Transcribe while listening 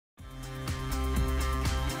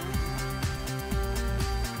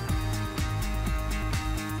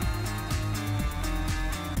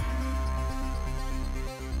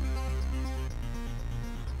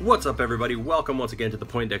What's up, everybody? Welcome once again to the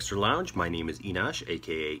Poindexter Lounge. My name is Enosh,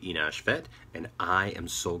 aka Enosh Fett, and I am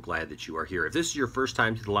so glad that you are here. If this is your first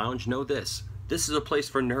time to the lounge, know this. This is a place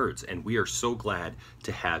for nerds, and we are so glad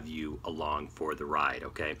to have you along for the ride,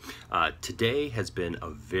 okay? Today has been a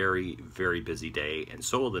very, very busy day, and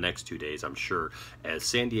so will the next 2 days, I'm sure, as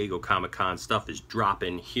San Diego Comic-Con stuff is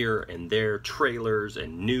dropping here and there, trailers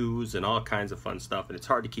and news and all kinds of fun stuff, and it's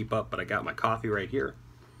hard to keep up, but I got my coffee right here.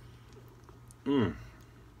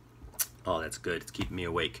 Oh, that's good. It's keeping me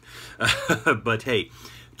awake. But hey,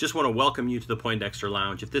 just want to welcome you to the Poindexter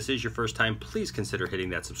Lounge. If this is your first time, please consider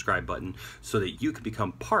hitting that subscribe button so that you can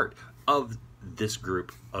become part of this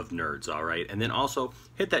group of nerds, all right? And then also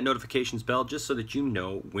hit that notifications bell just so that you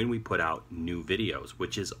know when we put out new videos,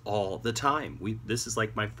 which is all the time. This is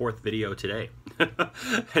like my 4th video today.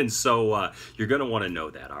 And so you're going to want to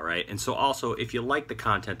know that, all right? And so also, if you like the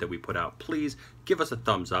content that we put out, please give us a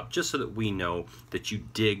thumbs up just so that we know that you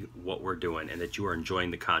dig what we're doing and that you are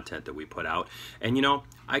enjoying the content that we put out. And you know,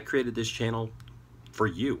 I created this channel for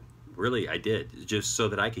you. Really, I did, just so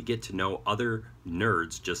that I could get to know other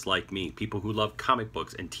nerds just like me, people who love comic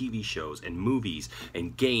books and TV shows and movies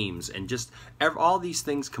and games and just all these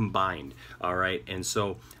things combined, all right? And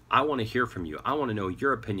so I want to hear from you. I want to know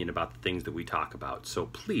your opinion about the things that we talk about. So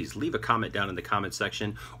please leave a comment down in the comment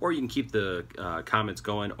section, or you can keep the comments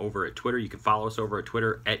going over at Twitter. You can follow us over at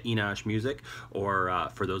Twitter at Enosh Music, or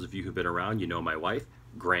for those of you who've been around, you know my wife,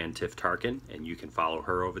 Grand Tiff Tarkin, and you can follow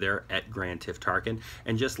her over there at Grand Tiff Tarkin,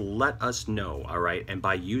 and just let us know, all right? And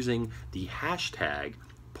by using the hashtag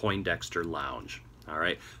Poindexter Lounge, all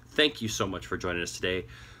right? Thank you so much for joining us today.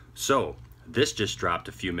 So this just dropped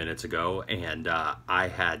a few minutes ago, and I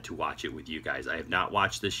had to watch it with you guys. I have not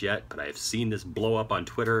watched this yet, but I have seen this blow up on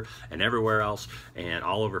Twitter and everywhere else and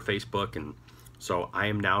all over Facebook, and so I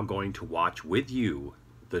am now going to watch with you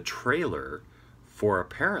the trailer for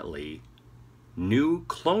apparently new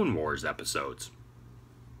Clone Wars episodes.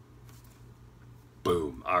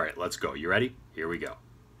 Boom. All right, let's go. You ready? Here we go.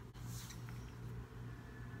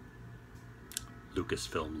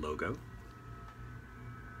 Lucasfilm logo.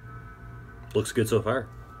 Looks good so far.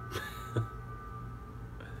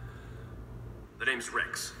 The name's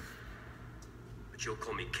Rex, but you'll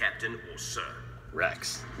call me Captain or Sir.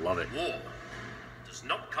 Rex. Love it. War does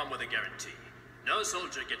not come with a guarantee. No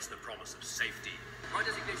soldier gets the promise of safety. My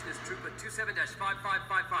designation is Trooper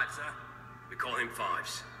 27-5555, sir. We call him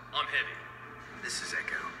Fives. I'm Heavy. This is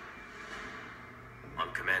Echo. I'm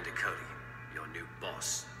Commander Cody, your new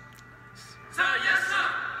boss. Sir, yes,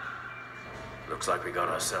 sir! Looks like we got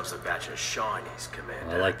ourselves a batch of shinies,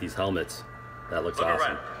 Commander. I like these helmets. That looks Look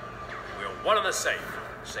awesome. around. We're one and the same.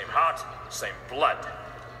 Same heart, same blood.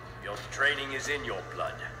 Your training is in your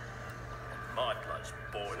blood. And my blood's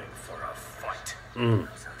boiling for a fight.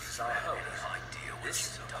 So I hope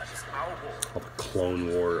this is our war. All the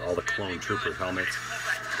Clone War, all the Clone Trooper helmets.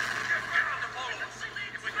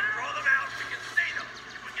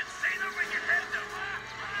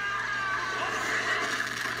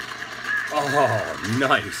 Oh,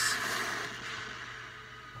 nice.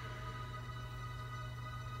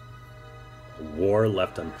 War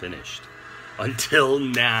left unfinished. Until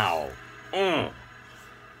now.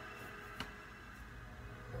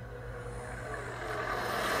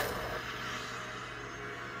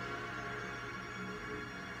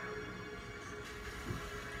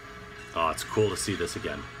 Oh, it's cool to see this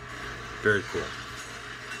again. Very cool.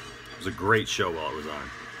 It was a great show while it was on.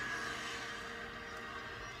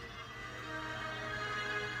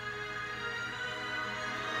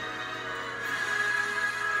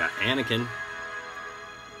 Got Anakin.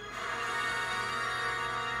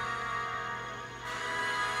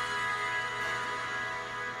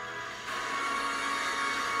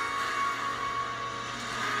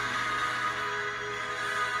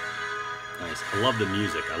 Nice. I love the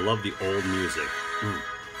music. I love the old music.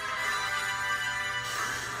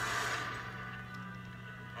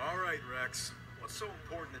 All right, Rex. What's so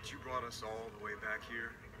important that you brought us all the way back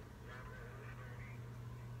here?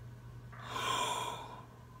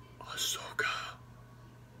 Ahsoka.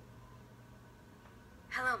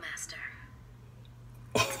 Hello, Master.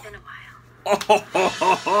 It's been a while.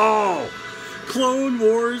 Oh, Clone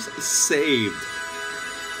Wars saved.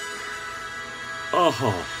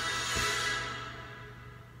 Oh.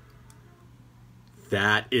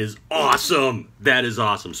 That is awesome. That is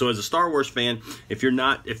awesome. So as a Star Wars fan, if you're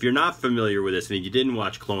not familiar with this and you didn't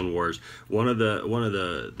watch Clone Wars, one of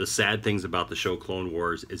the sad things about the show Clone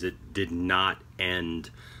Wars is it did not end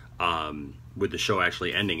with the show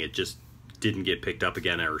actually ending. It just didn't get picked up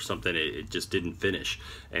again or something. It just didn't finish.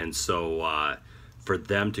 And so for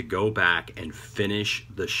them to go back and finish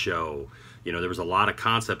the show, You know, there was a lot of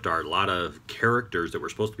concept art, a lot of characters that were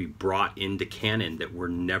supposed to be brought into canon that were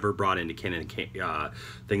never brought into canon.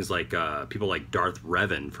 Things like people like Darth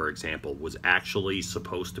Revan, for example, was actually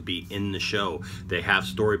supposed to be in the show. They have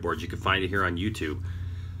storyboards. You can find it here on YouTube.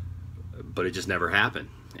 But it just never happened.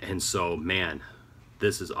 And so, man,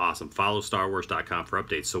 this is awesome. Follow StarWars.com for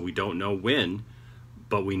updates. So we don't know when,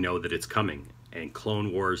 but we know that it's coming. And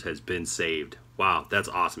Clone Wars has been saved. Wow, that's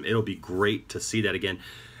awesome. It'll be great to see that again.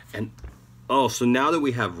 And, oh, so now that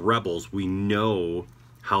we have Rebels, we know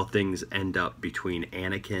how things end up between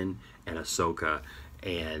Anakin and Ahsoka,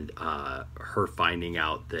 and her finding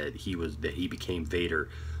out that he became Vader.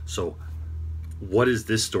 So what is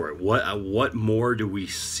this story? What more do we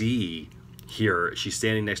see here? She's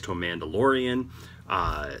standing next to a Mandalorian.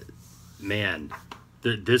 Man,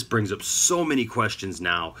 this brings up so many questions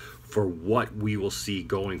now for what we will see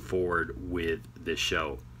going forward with this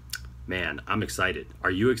show. Man, I'm excited. Are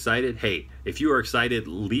you excited? Hey, if you are excited,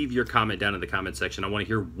 leave your comment down in the comment section. I want to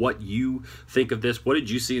hear what you think of this. What did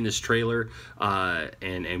you see in this trailer?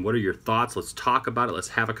 And what are your thoughts? Let's talk about it. Let's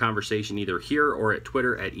have a conversation either here or at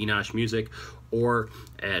Twitter at Enosh Music, or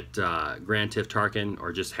at Grand Tiff Tarkin,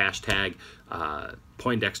 or just hashtag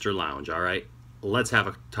Poindexter Lounge, all right? Let's have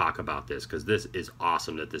a talk about this, because this is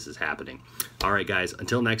awesome that this is happening. All right, guys,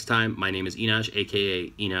 until next time, my name is Enosh, a.k.a.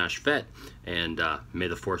 Enosh Fett, and may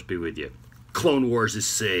the Force be with you. Clone Wars is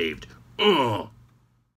saved. Ugh.